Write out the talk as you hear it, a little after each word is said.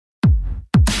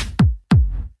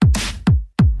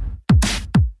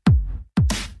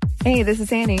Hey, this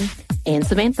is Anney and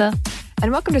Samantha.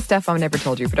 And welcome to Stuff Mom Never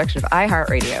Told You, production of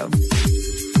iHeartRadio.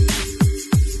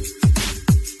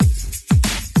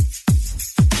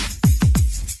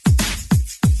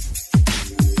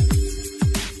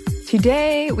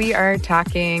 Today, we are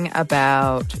talking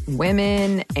about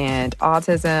women and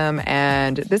autism,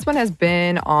 and this one has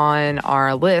been on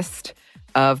our list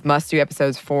of must-do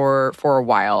episodes for a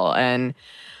while. And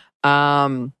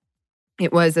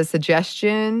it was a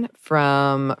suggestion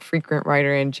from frequent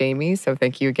writer and Jamie, so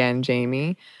thank you again,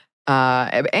 Jamie.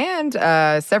 And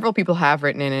several people have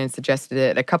written in and suggested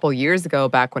it a couple years ago,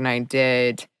 back when I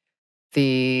did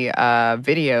the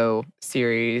video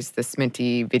series, the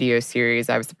Sminty video series.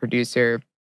 I was the producer.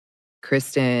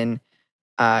 Kristen,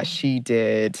 she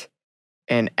did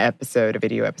a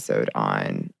video episode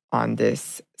on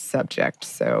this subject.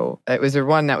 So it was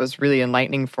one that was really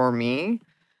enlightening for me.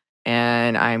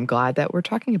 And I'm glad that we're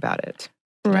talking about it.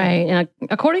 Right. And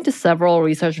according to several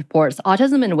research reports,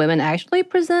 autism in women actually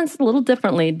presents a little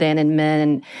differently than in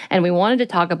men. And we wanted to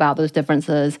talk about those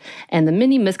differences and the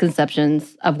many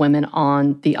misconceptions of women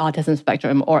on the autism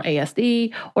spectrum, or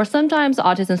ASD, or sometimes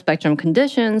autism spectrum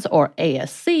conditions, or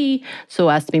ASC, so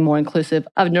as to be more inclusive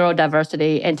of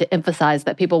neurodiversity and to emphasize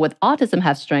that people with autism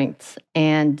have strengths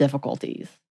and difficulties.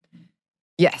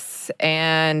 Yes.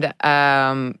 And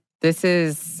this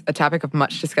is a topic of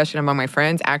much discussion among my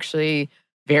friends. Actually,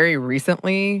 very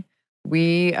recently,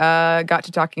 we got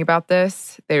to talking about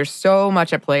this. There's so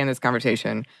much at play in this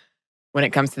conversation when it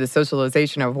comes to the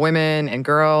socialization of women and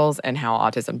girls and how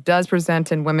autism does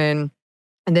present in women.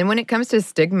 And then when it comes to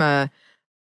stigma,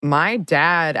 my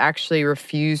dad actually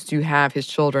refused to have his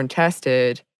children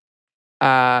tested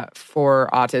for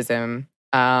autism,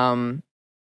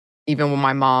 even when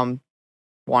my mom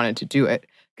wanted to do it,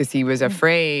 because he was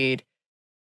afraid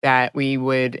that we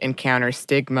would encounter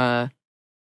stigma,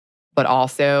 but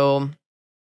also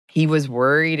he was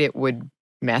worried it would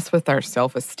mess with our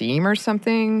self-esteem or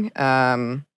something.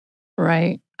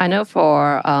 Right. I know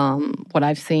for what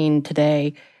I've seen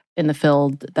today in the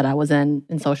field that I was in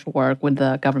social work with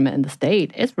the government and the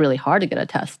state, it's really hard to get a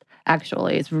test.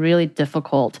 Actually, it's really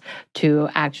difficult to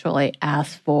actually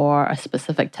ask for a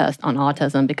specific test on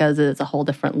autism because it's a whole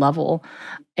different level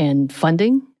and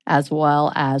funding, as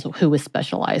well as who is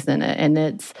specialized in it. And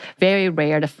it's very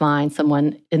rare to find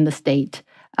someone in the state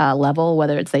level,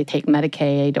 whether it's they take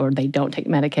Medicaid or they don't take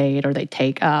Medicaid or they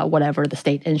take whatever the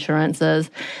state insurance is,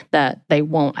 that they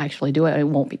won't actually do it and it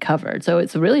won't be covered. So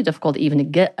it's really difficult even to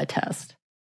get a test.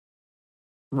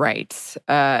 Right.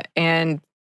 And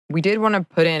we did want to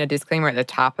put in a disclaimer at the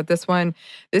top of this one.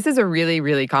 This is a really,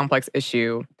 really complex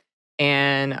issue.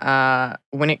 And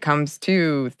when it comes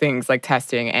to things like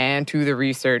testing and to the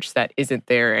research that isn't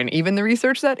there, and even the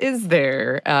research that is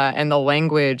there, and the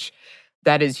language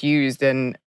that is used,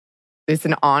 and it's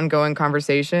an ongoing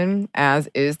conversation, as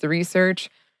is the research.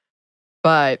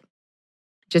 But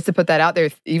just to put that out there,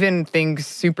 even things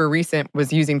super recent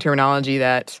was using terminology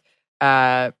that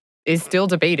is still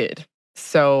debated.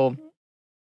 So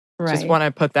just want to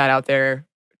put that out there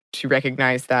to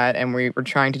recognize that, and we're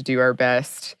trying to do our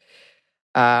best.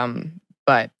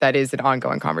 But that is an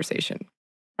ongoing conversation.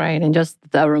 Right. And just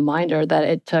a reminder that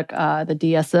it took the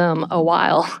DSM a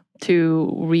while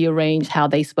to rearrange how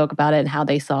they spoke about it and how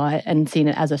they saw it and seen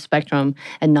it as a spectrum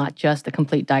and not just a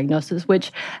complete diagnosis,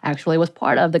 which actually was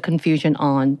part of the confusion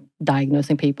on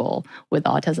diagnosing people with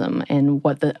autism and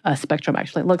what the spectrum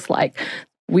actually looks like.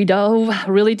 We dove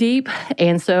really deep,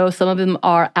 and so some of them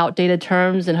are outdated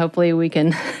terms, and hopefully we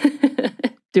can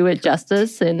do it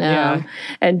justice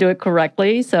and do it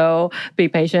correctly. So be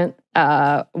patient.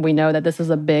 We know that this is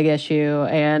a big issue.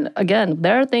 And again,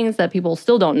 there are things that people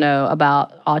still don't know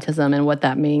about autism and what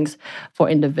that means for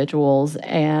individuals.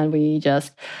 And we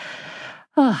just,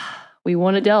 we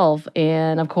want to delve.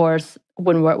 And of course,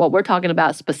 what we're talking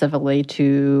about specifically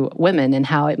to women and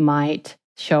how it might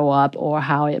show up or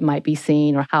how it might be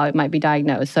seen or how it might be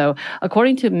diagnosed. So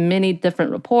according to many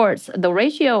different reports, the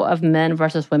ratio of men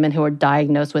versus women who are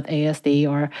diagnosed with ASD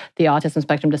or the autism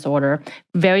spectrum disorder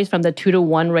varies from the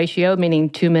 2-to-1 ratio, meaning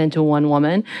 2 men to 1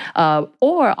 woman,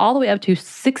 or all the way up to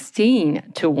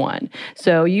 16-to-1.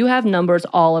 So you have numbers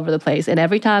all over the place. And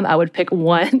every time I would pick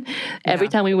one, every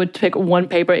time we would pick one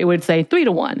paper, it would say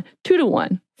 3-to-1,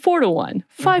 2-to-1. 4-to-1,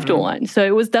 5-to-1. So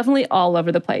it was definitely all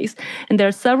over the place. And there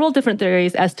are several different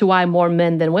theories as to why more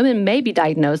men than women may be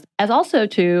diagnosed, as also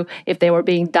to if they were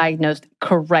being diagnosed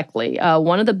correctly.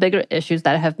 One of the bigger issues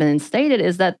that have been stated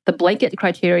is that the blanket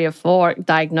criteria for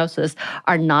diagnosis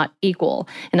are not equal.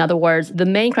 In other words, the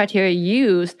main criteria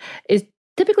used is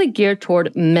typically geared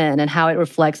toward men and how it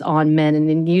reflects on men and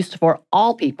then used for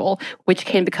all people, which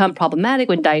can become problematic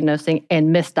when diagnosing and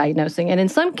misdiagnosing, and in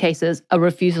some cases, a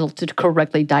refusal to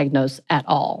correctly diagnose at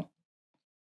all.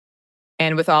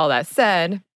 And with all that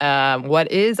said,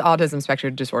 what is autism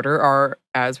spectrum disorder, or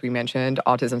as we mentioned,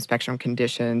 autism spectrum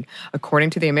condition?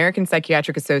 According to the American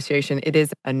Psychiatric Association, it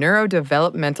is a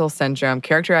neurodevelopmental syndrome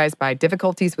characterized by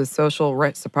difficulties with social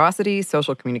reciprocity,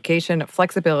 social communication,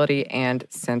 flexibility, and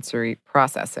sensory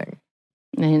processing.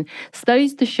 And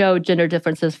studies to show gender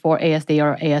differences for ASD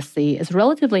or ASC is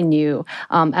relatively new.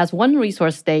 As one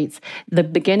resource states, the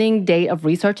beginning date of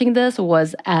researching this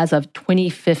was as of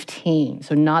 2015,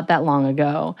 so not that long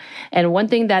ago. And one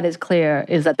thing that is clear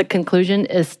is that the conclusion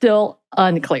is still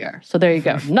unclear. So there you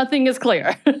go. Nothing is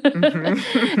clear.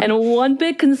 And one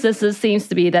big consensus seems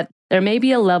to be that there may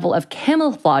be a level of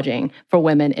camouflaging for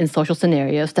women in social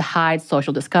scenarios to hide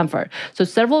social discomfort. So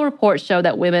several reports show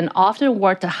that women often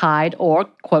work to hide or,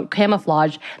 quote,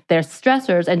 camouflage their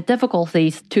stressors and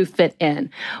difficulties to fit in.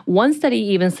 One study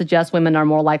even suggests women are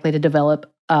more likely to develop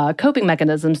coping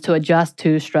mechanisms to adjust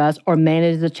to stress or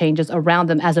manage the changes around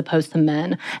them as opposed to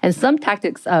men. And some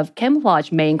tactics of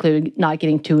camouflage may include not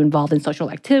getting too involved in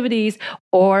social activities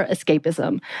or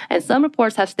escapism. And some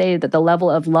reports have stated that the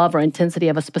level of love or intensity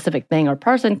of a specific thing or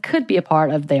person could be a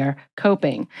part of their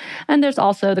coping. And there's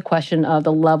also the question of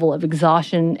the level of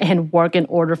exhaustion and work in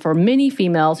order for many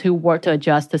females who work to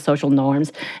adjust to social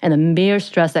norms and the mere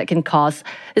stress that can cause,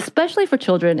 especially for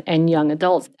children and young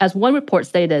adults. As one report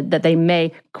stated, that they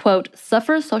may, quote,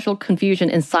 suffer social confusion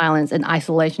in silence and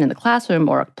isolation in the classroom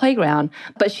or playground,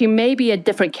 but she may be a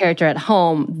different character at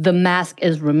home. The mask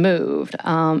is removed.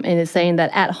 And it's saying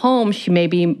that at home, she may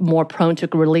be more prone to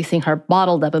releasing her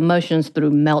bottled up emotions through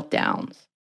meltdowns.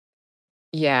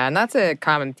 Yeah, and that's a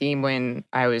common theme when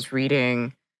I was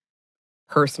reading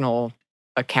personal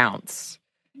accounts,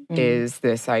 is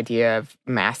this idea of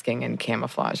masking and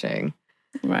camouflaging.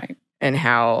 Right. And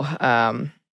how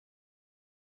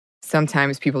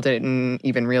sometimes people didn't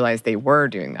even realize they were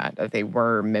doing that they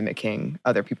were mimicking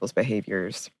other people's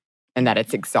behaviors, and that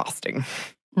it's exhausting.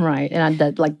 Right. And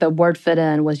that, like, the word fit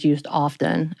in was used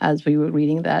often as we were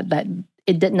reading that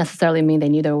it didn't necessarily mean they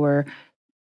knew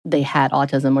they had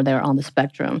autism or they were on the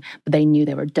spectrum, but they knew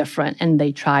they were different and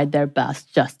they tried their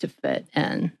best just to fit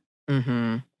in.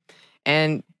 Mm-hmm.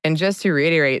 And just to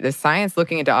reiterate, the science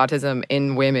looking into autism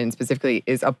in women specifically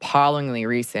is appallingly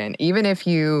recent. Even if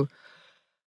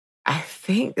I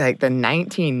think like the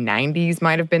 1990s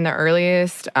might have been the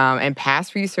earliest, and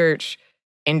past research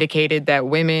indicated that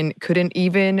women couldn't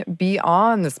even be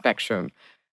on the spectrum.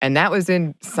 And that was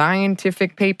in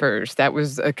scientific papers. That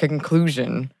was a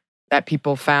conclusion that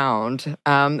people found.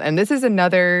 And this is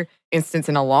another instance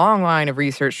in a long line of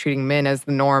research treating men as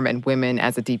the norm and women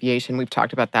as a deviation. We've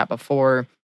talked about that before,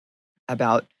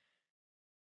 about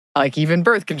like even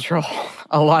birth control.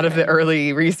 A lot of the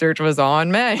early research was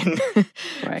on men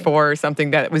for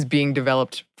something that was being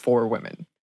developed for women.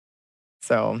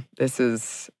 So this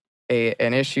is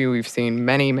an issue we've seen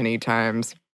many, many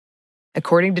times.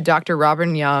 According to Dr.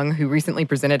 Robin Young, who recently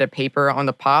presented a paper on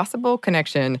the possible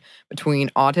connection between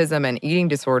autism and eating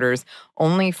disorders,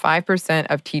 only 5%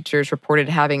 of teachers reported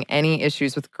having any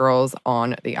issues with girls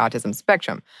on the autism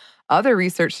spectrum. Other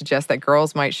research suggests that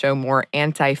girls might show more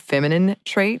anti-feminine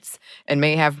traits and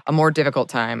may have a more difficult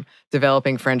time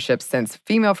developing friendships, since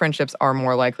female friendships are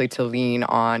more likely to lean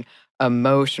on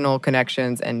emotional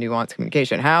connections and nuanced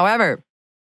communication. However,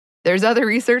 there's other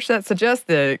research that suggests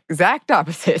the exact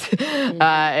opposite.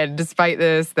 And despite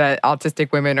this, that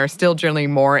autistic women are still generally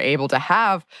more able to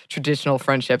have traditional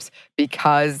friendships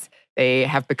because they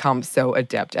have become so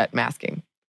adept at masking.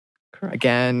 Correct.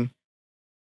 Again,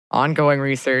 ongoing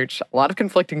research, a lot of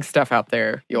conflicting stuff out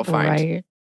there you'll find. Right.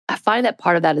 I find that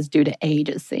part of that is due to age,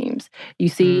 it seems. You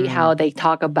see how they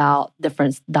talk about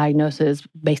different diagnoses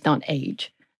based on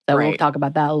age. So we'll talk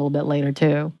about that a little bit later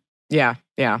too. Yeah.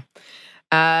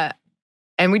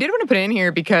 And we did want to put it in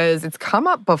here because it's come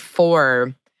up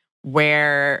before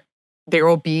where there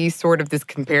will be sort of this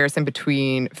comparison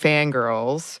between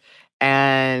fangirls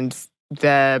and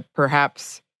the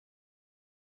perhaps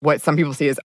what some people see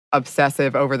as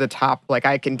obsessive, over the top. Like,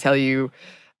 I can tell you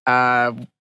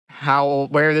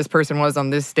where this person was on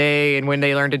this day and when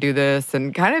they learned to do this,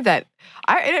 and kind of that.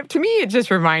 To me, it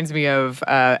just reminds me of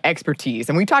expertise,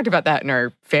 and we talked about that in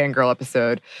our fangirl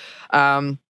episode.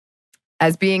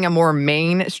 As being a more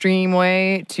mainstream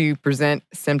way to present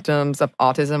symptoms of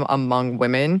autism among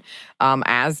women,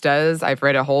 I've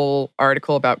read a whole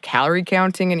article about calorie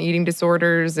counting and eating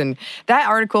disorders. And that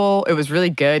article, it was really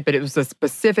good, but it was a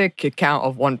specific account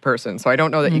of one person. So I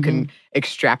don't know that you can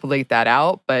extrapolate that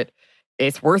out, but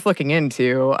it's worth looking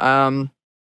into. And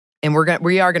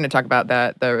we are gonna talk about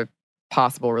the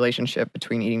possible relationship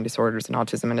between eating disorders and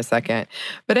autism in a second.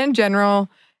 But in general,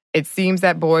 it seems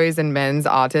that boys and men's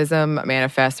autism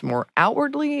manifests more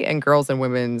outwardly and girls and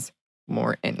women's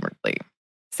more inwardly.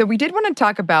 So we did want to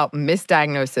talk about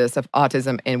misdiagnosis of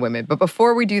autism in women. But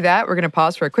before we do that, we're going to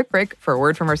pause for a quick break for a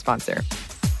word from our sponsor.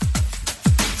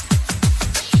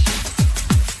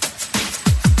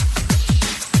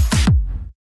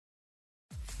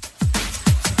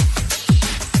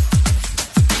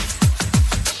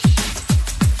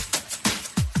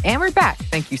 And we're back.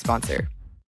 Thank you, sponsor.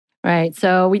 Right.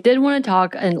 So we did want to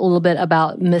talk a little bit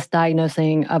about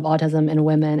misdiagnosing of autism in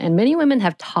women. And many women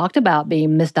have talked about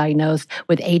being misdiagnosed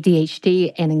with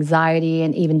ADHD and anxiety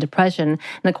and even depression. And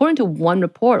according to one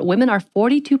report, women are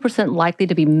 42% likely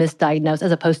to be misdiagnosed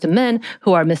as opposed to men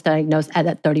who are misdiagnosed at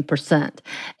that 30%.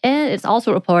 And it's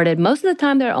also reported most of the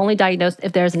time they're only diagnosed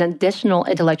if there's an additional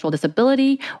intellectual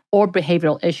disability or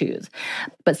behavioral issues.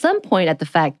 But some point at the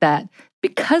fact that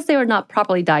because they were not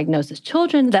properly diagnosed as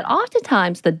children, that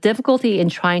oftentimes the difficulty in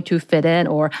trying to fit in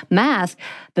or mask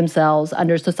themselves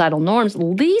under societal norms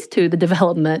leads to the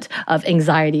development of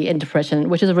anxiety and depression,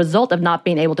 which is a result of not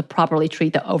being able to properly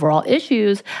treat the overall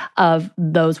issues of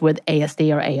those with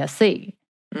ASD or ASC.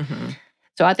 Mm-hmm.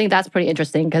 So I think that's pretty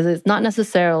interesting because it's not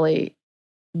necessarily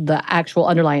the actual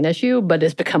underlying issue, but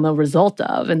it's become a result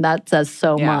of. And that says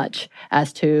so much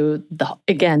as to,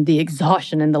 the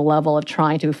exhaustion and the level of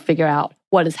trying to figure out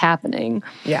what is happening.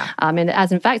 Yeah. And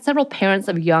as in fact, several parents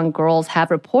of young girls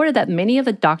have reported that many of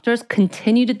the doctors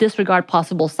continue to disregard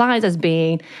possible signs as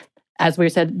being, as we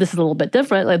said, this is a little bit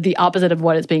different, like the opposite of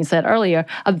what is being said earlier,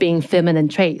 of being feminine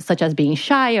traits, such as being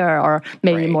shyer or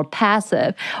maybe more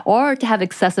passive, or to have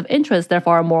excessive interest,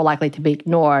 therefore are more likely to be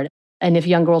ignored. And if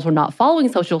young girls were not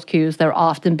following social cues, they're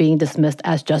often being dismissed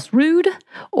as just rude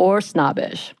or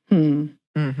snobbish.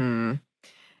 Mm-hmm.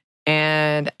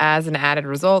 And as an added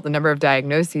result, the number of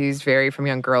diagnoses vary from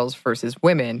young girls versus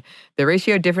women. The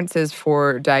ratio differences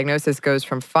for diagnosis goes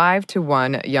from 5 to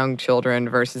 1 young children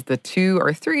versus the 2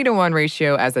 or 3 to 1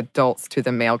 ratio as adults to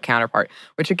the male counterpart,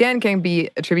 which again can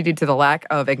be attributed to the lack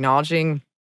of acknowledging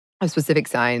of specific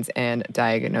signs and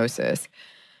diagnosis.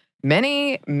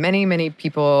 Many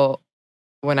people,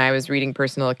 when I was reading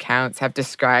personal accounts, have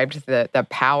described the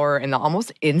power and the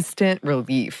almost instant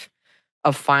relief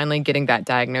of finally getting that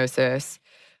diagnosis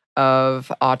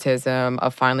of autism,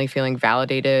 of finally feeling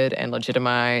validated and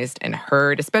legitimized and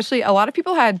heard. Especially, a lot of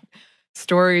people had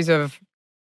stories of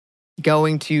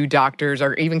going to doctors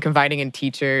or even confiding in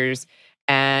teachers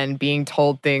and being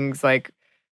told things like,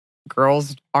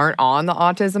 girls aren't on the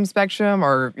autism spectrum,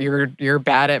 or you're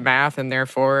bad at math and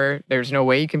therefore there's no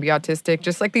way you can be autistic.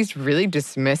 Just like these really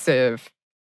dismissive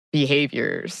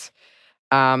behaviors,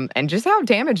 and just how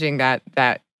damaging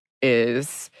that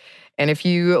is. And if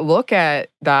you look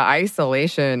at the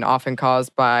isolation often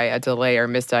caused by a delay or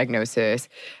misdiagnosis,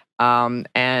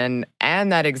 and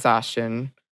that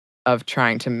exhaustion of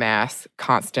trying to mask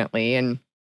constantly, and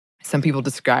some people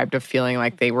described of feeling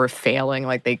like they were failing,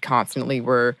 like they constantly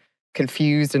were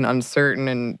confused and uncertain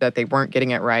and that they weren't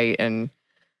getting it right, and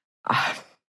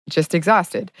just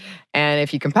exhausted. And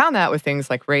if you compound that with things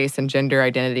like race and gender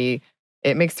identity,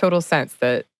 it makes total sense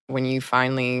that when you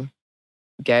finally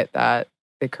get the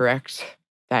correct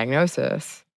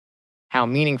diagnosis, how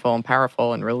meaningful and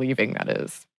powerful and relieving that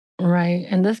is. Right.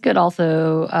 And this could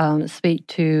also speak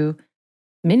to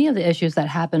many of the issues that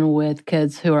happen with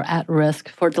kids who are at risk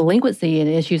for delinquency and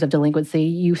issues of delinquency.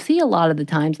 You see a lot of the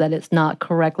times that it's not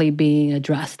correctly being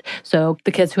addressed. So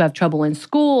the kids who have trouble in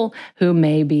school, who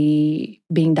may be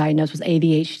being diagnosed with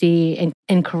ADHD and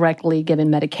incorrectly given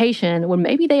medication, when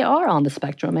maybe they are on the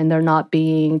spectrum and they're not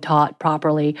being taught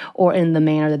properly or in the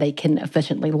manner that they can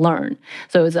efficiently learn.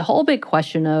 So it's a whole big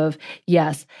question of,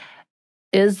 yes,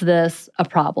 is this a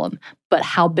problem? But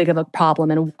how big of a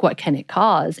problem and what can it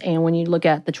cause? And when you look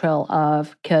at the trail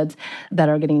of kids that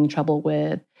are getting in trouble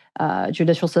with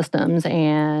judicial systems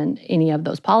and any of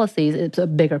those policies, it's a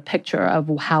bigger picture of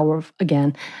how we're,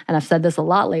 again, and I've said this a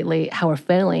lot lately, how we're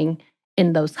failing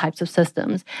in those types of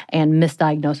systems. And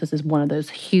misdiagnosis is one of those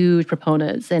huge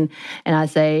proponents. And I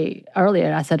said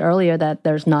earlier that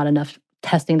there's not enough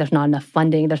testing, there's not enough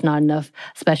funding, there's not enough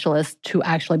specialists to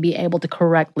actually be able to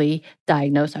correctly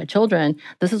diagnose our children.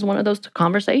 This is one of those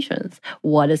conversations.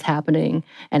 What is happening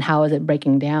and how is it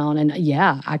breaking down? And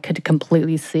yeah, I could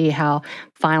completely see how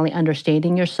finally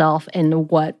understanding yourself and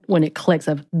when it clicks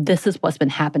of this is what's been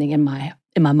happening in my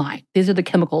mind. These are the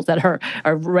chemicals that are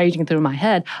raging through my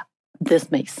head. This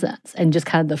makes sense. And just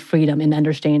kind of the freedom in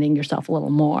understanding yourself a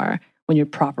little more when you're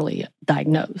properly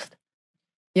diagnosed.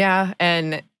 Yeah,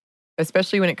 and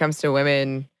especially when it comes to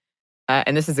women.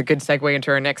 And this is a good segue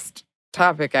into our next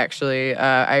topic, actually.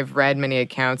 I've read many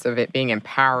accounts of it being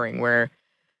empowering where,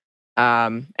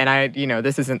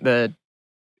 this isn't the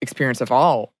experience of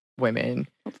all women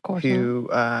Of course who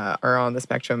are on the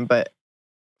spectrum, but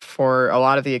for a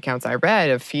lot of the accounts I read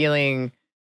of feeling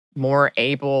more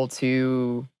able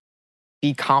to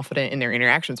be confident in their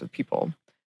interactions with people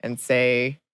and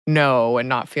say no and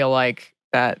not feel like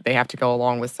that they have to go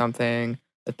along with something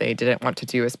that they didn't want to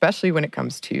do, especially when it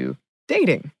comes to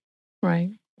dating.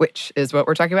 Right. Which is what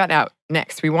we're talking about now.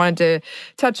 Next, we wanted to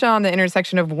touch on the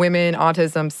intersection of women,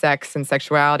 autism, sex, and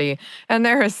sexuality. And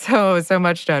there is so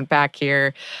much to unpack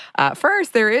here.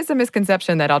 First, there is a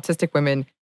misconception that autistic women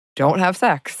don't have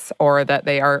sex or that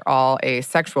they are all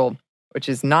asexual, which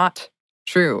is not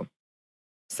true.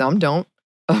 Some don't,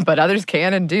 but others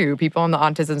can and do. People on the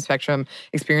autism spectrum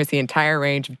experience the entire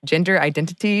range of gender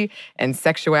identity and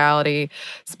sexuality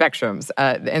spectrums.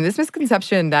 And this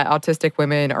misconception that autistic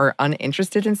women are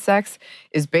uninterested in sex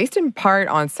is based in part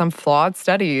on some flawed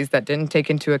studies that didn't take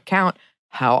into account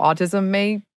how autism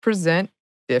may present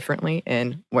differently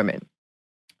in women.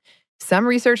 Some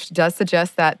research does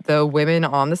suggest that though women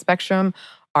on the spectrum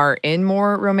are in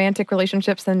more romantic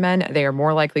relationships than men, they are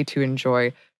more likely to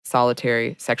enjoy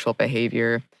solitary sexual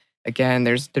behavior. Again,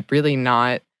 there's really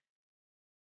not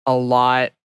a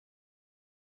lot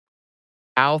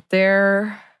out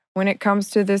there when it comes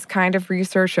to this kind of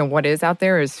research, and what is out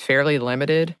there is fairly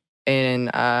limited in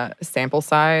sample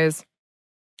size.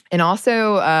 And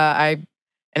also, I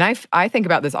think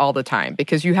about this all the time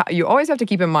because you always have to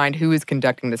keep in mind who is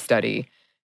conducting the study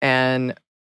and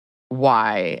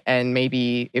why, and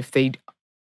maybe if they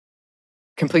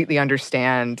completely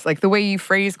understand, like the way you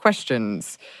phrase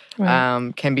questions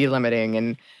can be limiting.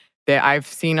 And I've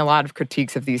seen a lot of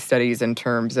critiques of these studies in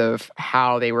terms of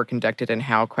how they were conducted and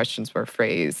how questions were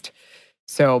phrased.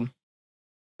 So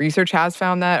research has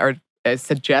found that or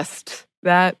suggests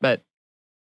that, but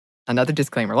another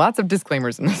disclaimer. Lots of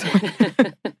disclaimers in this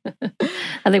one.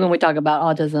 I think when we talk about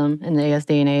autism and the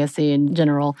ASD and ASC in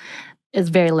general, it's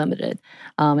very limited.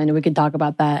 And we could talk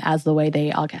about that as the way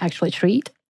they actually treat.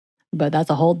 But that's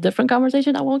a whole different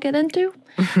conversation I won't get into.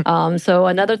 So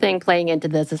another thing playing into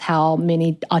this is how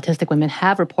many autistic women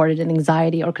have reported an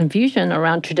anxiety or confusion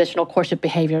around traditional courtship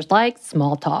behaviors like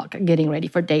small talk, getting ready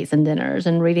for dates and dinners,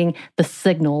 and reading the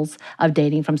signals of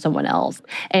dating from someone else,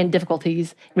 and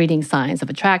difficulties reading signs of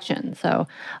attraction. So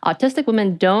autistic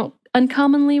women don't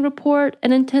uncommonly report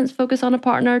an intense focus on a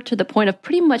partner to the point of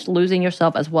pretty much losing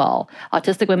yourself as well.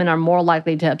 Autistic women are more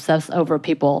likely to obsess over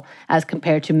people as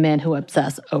compared to men who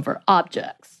obsess over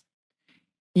objects.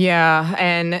 Yeah,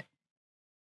 and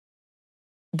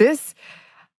this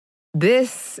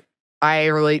I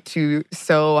relate to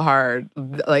so hard.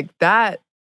 Like that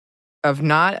of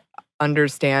not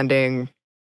understanding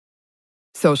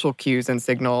social cues and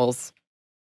signals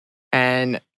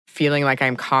and feeling like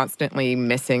I'm constantly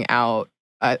missing out.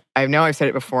 I know I've said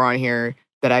it before on here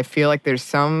that I feel like there's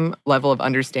some level of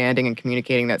understanding and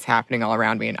communicating that's happening all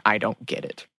around me and I don't get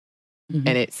it. Mm-hmm.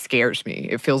 And it scares me.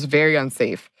 It feels very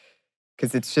unsafe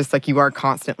because it's just like you are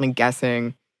constantly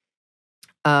guessing.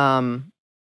 And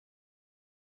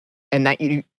that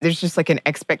there's just like an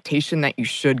expectation that you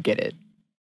should get it.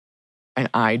 And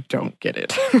I don't get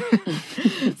it.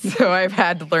 So I've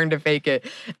had to learn to fake it.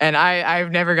 And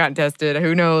I've never gotten tested.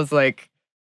 Who knows like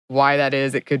why that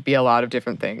is? It could be a lot of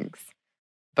different things.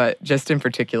 But just in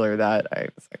particular that I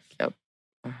was like, yep.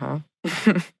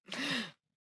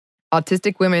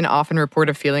 Autistic women often report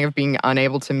a feeling of being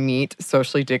unable to meet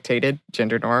socially dictated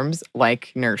gender norms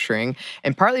like nurturing.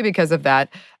 And partly because of that,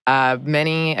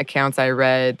 many accounts I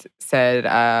read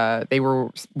said they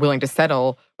were willing to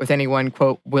settle with anyone,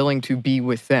 quote, willing to be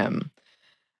with them.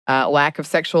 Lack of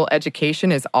sexual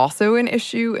education is also an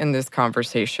issue in this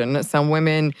conversation. Some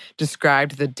women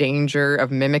described the danger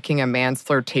of mimicking a man's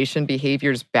flirtation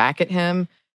behaviors back at him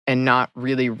and not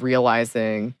really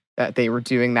realizing that they were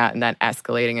doing that and that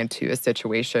escalating into a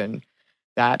situation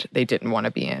that they didn't want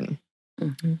to be in.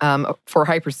 Mm-hmm. For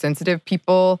hypersensitive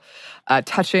people,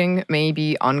 touching may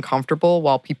be uncomfortable,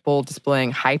 while people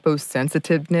displaying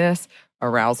hyposensitiveness,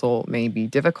 arousal may be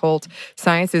difficult.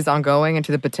 Science is ongoing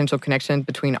into the potential connection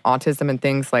between autism and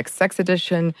things like sex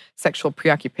addiction, sexual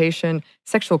preoccupation,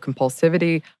 sexual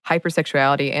compulsivity,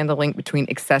 hypersexuality, and the link between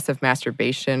excessive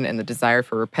masturbation and the desire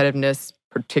for repetitiveness,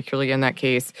 particularly in that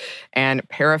case, and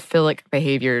paraphilic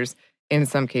behaviors in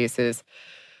some cases.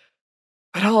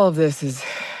 But all of this is,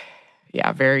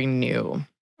 very new.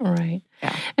 Right.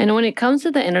 Yeah. And when it comes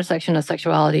to the intersection of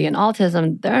sexuality and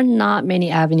autism, there are not many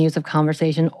avenues of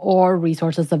conversation or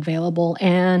resources available.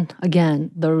 And again,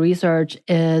 the research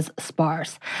is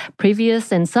sparse.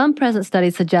 Previous and some present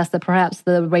studies suggest that perhaps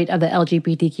the rate of the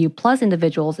LGBTQ plus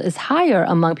individuals is higher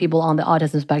among people on the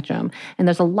autism spectrum. And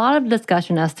there's a lot of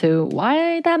discussion as to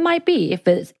why that might be, if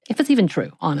it's even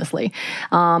true, honestly.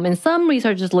 And some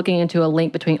research is looking into a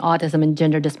link between autism and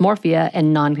gender dysmorphia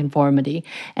and nonconformity,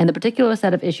 and the particular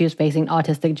set of issues facing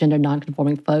autistic gender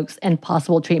nonconforming folks and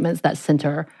possible treatments that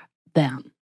center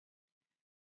them.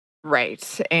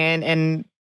 Right. And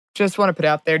just want to put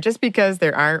out there, just because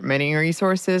there aren't many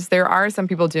resources, there are some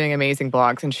people doing amazing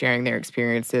blogs and sharing their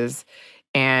experiences.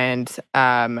 And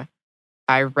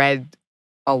I read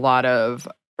a lot of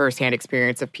firsthand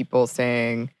experience of people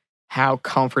saying how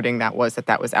comforting that was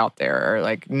out there, or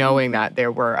like knowing that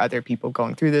there were other people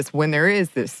going through this when there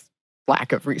is this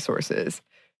lack of resources.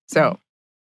 So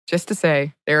just to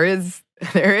say, there is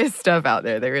stuff out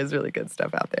there. There is really good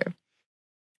stuff out there.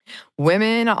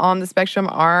 Women on the spectrum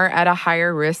are at a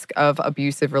higher risk of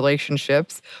abusive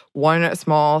relationships. One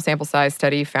small sample size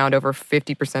study found over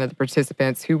 50% of the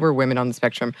participants who were women on the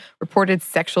spectrum reported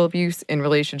sexual abuse in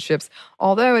relationships,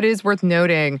 although it is worth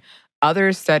noting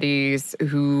other studies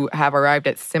who have arrived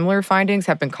at similar findings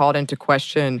have been called into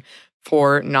question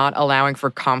for not allowing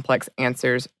for complex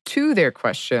answers to their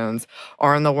questions,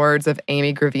 or in the words of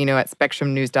Amy Gravino at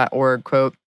spectrumnews.org,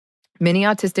 quote, "Many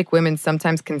autistic women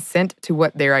sometimes consent to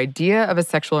what their idea of a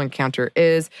sexual encounter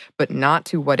is, but not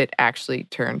to what it actually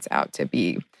turns out to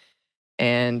be."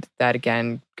 And that,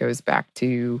 again, goes back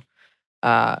to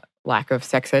lack of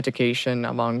sex education,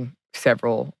 among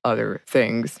several other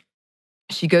things.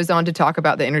 She goes on to talk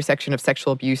about the intersection of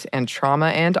sexual abuse and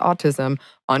trauma and autism,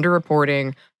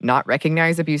 underreporting, not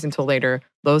recognize abuse until later,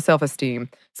 low self-esteem.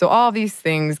 So all of these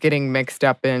things getting mixed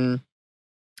up in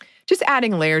just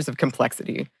adding layers of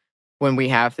complexity when we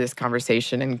have this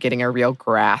conversation and getting a real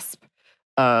grasp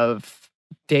of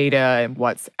data and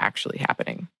what's actually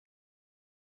happening.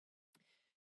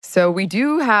 So we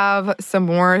do have some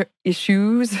more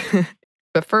issues,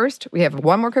 but first we have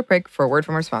one more quick break for a word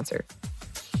from our sponsor.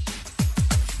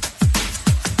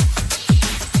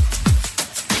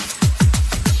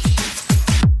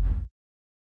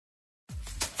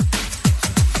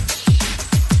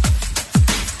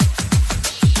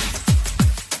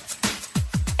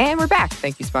 And we're back.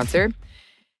 Thank you, sponsor.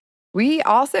 We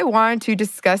also want to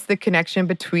discuss the connection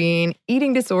between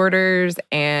eating disorders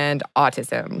and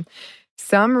autism.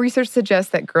 Some research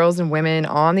suggests that girls and women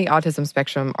on the autism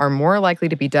spectrum are more likely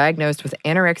to be diagnosed with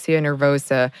anorexia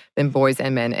nervosa than boys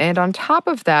and men. And on top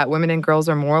of that, women and girls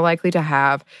are more likely to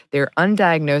have their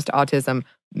undiagnosed autism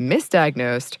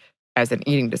misdiagnosed as an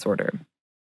eating disorder.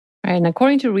 Right, and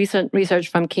according to recent research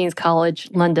from King's College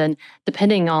London,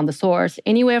 depending on the source,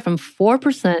 anywhere from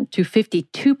 4% to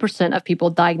 52% of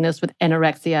people diagnosed with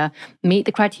anorexia meet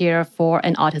the criteria for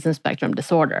an autism spectrum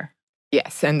disorder.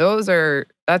 Yes, and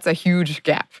that's a huge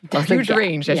gap, a huge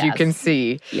range, as you can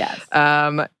see. Yes.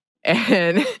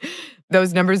 And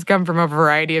those numbers come from a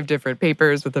variety of different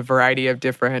papers with a variety of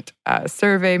different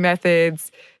survey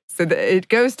methods. So it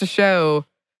goes to show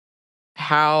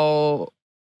how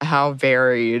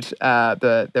varied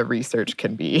the research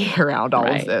can be around all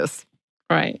of this.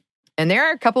 Right. And there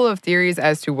are a couple of theories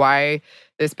as to why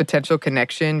this potential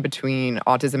connection between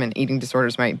autism and eating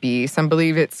disorders might be. Some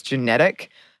believe it's genetic.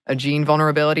 A gene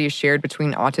vulnerability is shared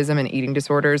between autism and eating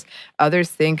disorders. Others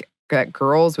think that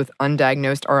girls with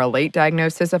undiagnosed or a late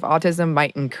diagnosis of autism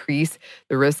might increase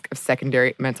the risk of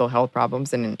secondary mental health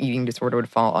problems, and an eating disorder would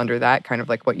fall under that, kind of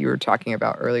like what you were talking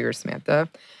about earlier, Samantha.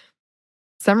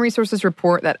 Some resources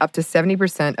report that up to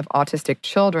 70% of autistic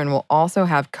children will also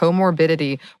have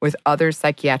comorbidity with other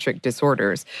psychiatric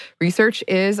disorders. Research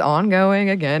is ongoing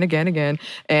again,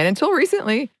 and until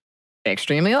recently,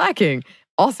 extremely lacking.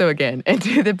 Also, again,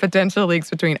 into the potential links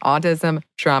between autism,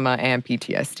 trauma, and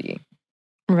PTSD.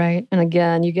 Right. And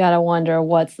again, you got to wonder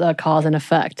what's the cause and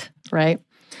effect, right?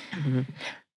 Mm-hmm.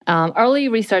 Early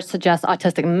research suggests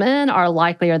autistic men are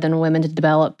likelier than women to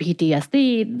develop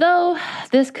PTSD, though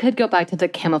this could go back to the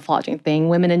camouflaging thing.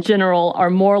 Women in general are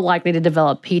more likely to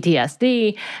develop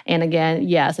PTSD. And again,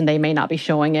 yes, and they may not be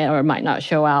showing it or it might not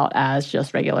show out as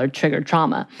just regular triggered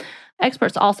trauma.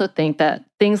 Experts also think that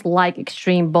things like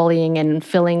extreme bullying and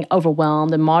feeling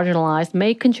overwhelmed and marginalized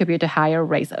may contribute to higher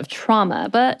rates of trauma,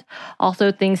 but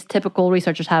also things typical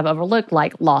researchers have overlooked,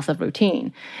 like loss of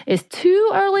routine. It's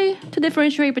too early to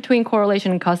differentiate between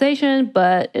correlation and causation,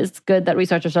 but it's good that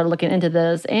researchers are looking into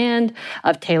this and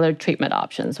of tailored treatment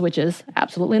options, which is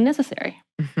absolutely necessary.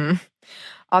 Mm-hmm.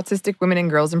 Autistic women and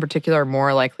girls in particular are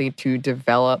more likely to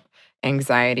develop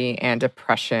anxiety, and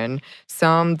depression.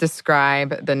 Some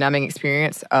describe the numbing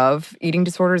experience of eating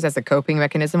disorders as a coping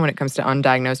mechanism when it comes to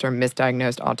undiagnosed or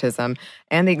misdiagnosed autism,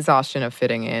 and the exhaustion of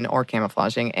fitting in or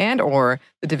camouflaging, and or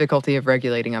the difficulty of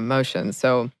regulating emotions.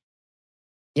 So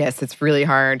yes, it's really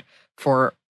hard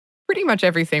for pretty much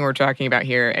everything we're talking about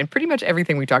here, and pretty much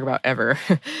everything we talk about ever,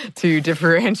 to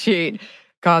differentiate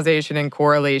causation and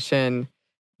correlation.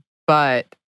 But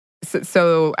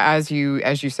so as you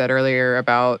said earlier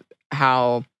about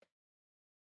how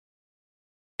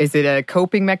is it a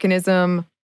coping mechanism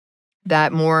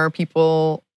that more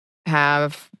people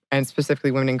have, and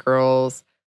specifically women and girls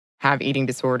have eating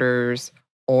disorders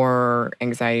or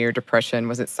anxiety or depression?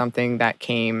 Was it something that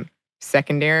came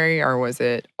secondary, or was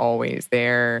it always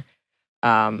there?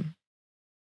 Um,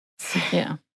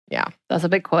 Yeah. yeah. That's a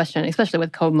big question, especially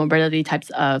with comorbidity types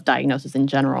of diagnosis in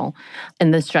general,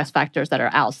 and the stress factors that are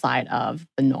outside of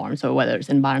the norm. So whether it's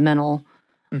environmental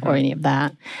or any of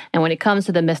that. And when it comes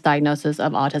to the misdiagnosis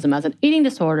of autism as an eating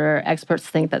disorder, experts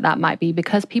think that that might be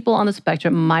because people on the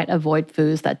spectrum might avoid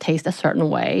foods that taste a certain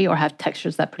way or have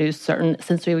textures that produce certain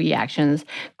sensory reactions,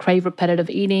 crave repetitive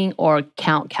eating, or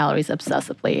count calories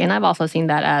obsessively. And I've also seen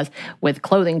that as with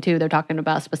clothing too. They're talking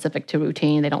about specific to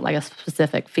routine. They don't like a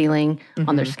specific feeling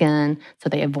on their skin, so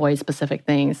they avoid specific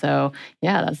things. So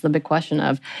yeah, that's the big question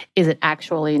of, is it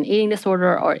actually an eating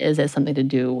disorder, or is it something to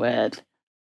do with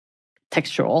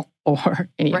textural or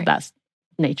any of that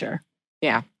nature?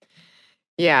 Yeah.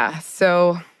 Yeah.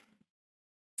 So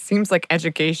seems like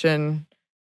education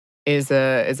is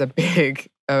a big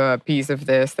piece of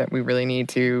this that we really need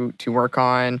to work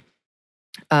on.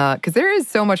 Because there is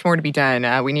so much more to be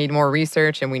done. We need more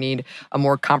research, and we need a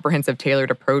more comprehensive,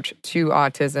 tailored approach to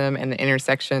autism and the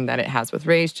intersection that it has with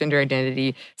race, gender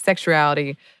identity,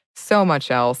 sexuality, so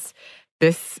much else.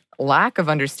 This lack of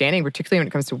understanding, particularly when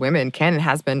it comes to women, can and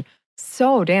has been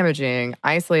so damaging,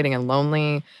 isolating, and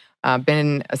lonely.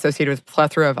 Been associated with a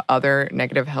plethora of other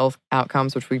negative health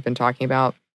outcomes, which we've been talking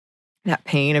about. That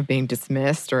pain of being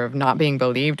dismissed or of not being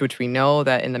believed, which we know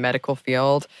that in the medical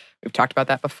field, we've talked about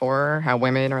that before, how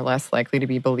women are less likely to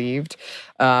be believed,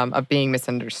 of being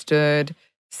misunderstood,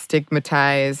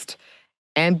 stigmatized,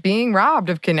 and being robbed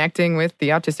of connecting with the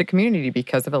autistic community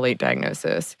because of a late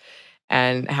diagnosis,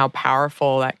 and how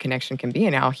powerful that connection can be,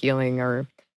 and how healing or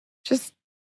just,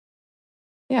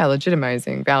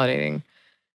 legitimizing, validating.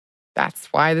 That's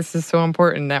why this is so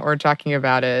important that we're talking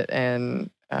about it. And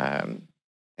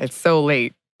it's so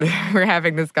late. We're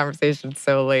having this conversation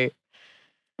so late.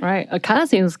 Right. It kind of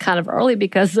seems kind of early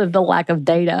because of the lack of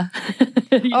data.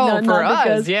 For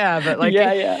us, but like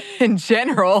in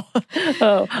general.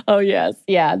 Oh, yes.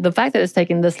 Yeah. The fact that it's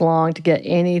taken this long to get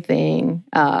anything,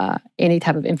 any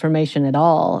type of information at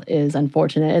all is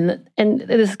unfortunate. And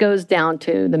this goes down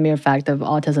to the mere fact of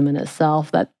autism in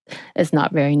itself, that it's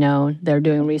not very known. They're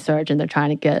doing research and they're trying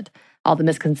to get all the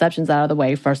misconceptions out of the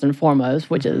way first and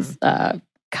foremost, which is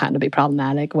kind of be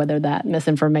problematic, whether that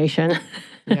misinformation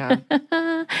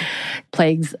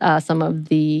plagues some of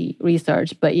the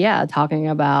research. But talking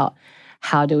about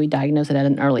how do we diagnose it at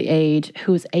an early age,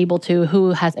 who's able to,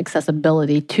 who has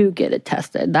accessibility to get it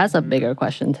tested. That's a bigger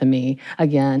question to me.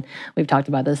 Again, we've talked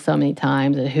about this so many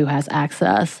times, and who has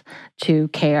access to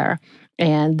care.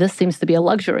 And this seems to be a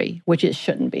luxury, which it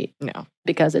shouldn't be. No.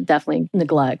 Because it definitely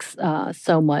neglects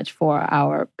so much for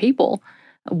our people,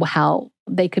 how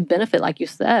they could benefit, like you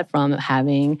said, from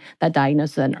having that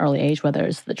diagnosis at an early age, whether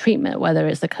it's the treatment, whether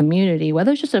it's the community,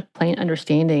 whether it's just a plain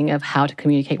understanding of how to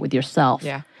communicate with yourself.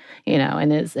 Yeah.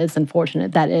 And it's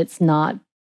unfortunate that it's not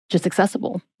just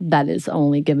accessible, that is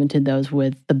only given to those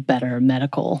with the better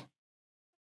medical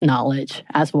knowledge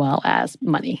as well as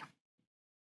money.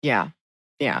 Yeah.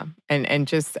 Yeah. And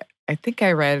just, I think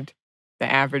I read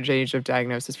the average age of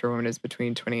diagnosis for women is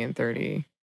between 20 and 30.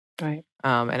 Right.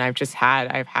 And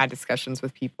I've had discussions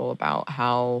with people about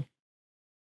how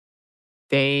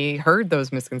they heard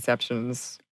those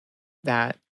misconceptions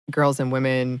that girls and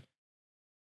women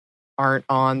aren't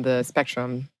on the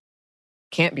spectrum,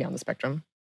 can't be on the spectrum.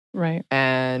 Right.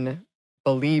 And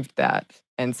believed that.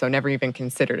 And so never even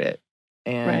considered it.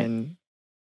 And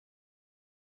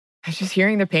I was just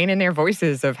hearing the pain in their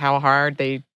voices of how hard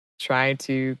they try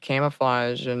to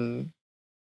camouflage, and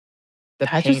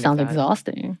that just sounds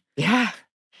exhausting. Yeah.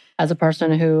 As a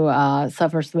person who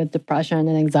suffers with depression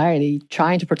and anxiety,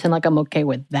 trying to pretend like I'm okay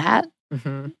with that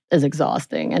is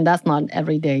exhausting. And that's not an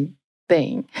everyday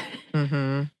thing.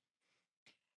 Yeah.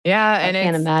 I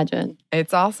can't imagine.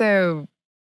 It's also,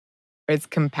 it's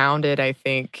compounded, I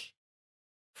think,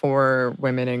 for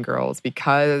women and girls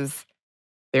because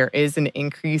there is an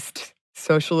increased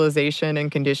socialization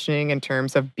and conditioning in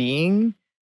terms of being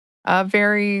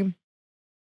very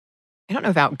I don't know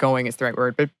if outgoing is the right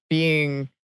word, but I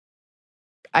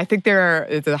think there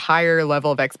is a higher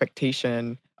level of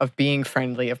expectation of being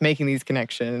friendly, of making these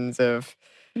connections, of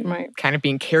kind of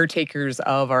being caretakers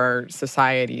of our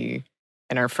society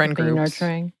and our friend being groups.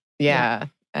 Nurturing. Yeah.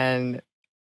 And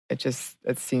it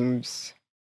seems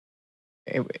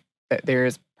that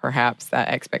there's perhaps that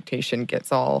expectation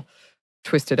gets all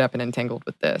twisted up and entangled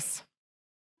with this.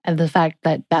 And the fact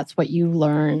that that's what you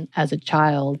learn as a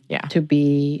child to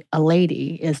be a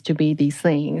lady is to be these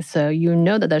things. So you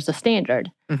know that there's a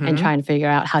standard, and trying to figure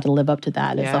out how to live up to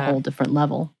that is a whole different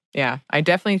level. Yeah, I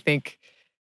definitely think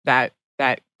that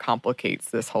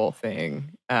complicates this whole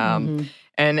thing.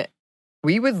 And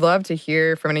we would love to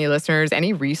hear from any listeners,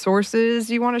 any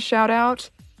resources you want to shout out.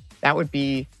 That would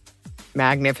be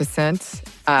magnificent.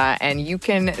 And you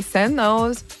can send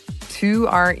those to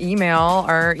our email.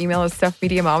 Our email is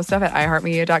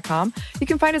stuffmediamomstuff@iheartmedia.com. You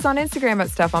can find us on Instagram at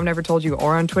Stuff Mom Never Told You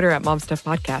or on Twitter at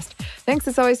MomStuffPodcast. Thanks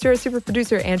as always to our super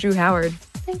producer, Andrew Howard.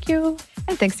 Thank you.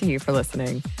 And thanks to you for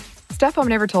listening. Stuff Mom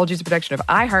Never Told You is a production of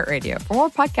iHeartRadio. For more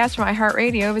podcasts from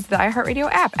iHeartRadio, visit the iHeartRadio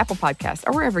app, Apple Podcasts,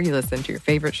 or wherever you listen to your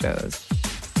favorite shows.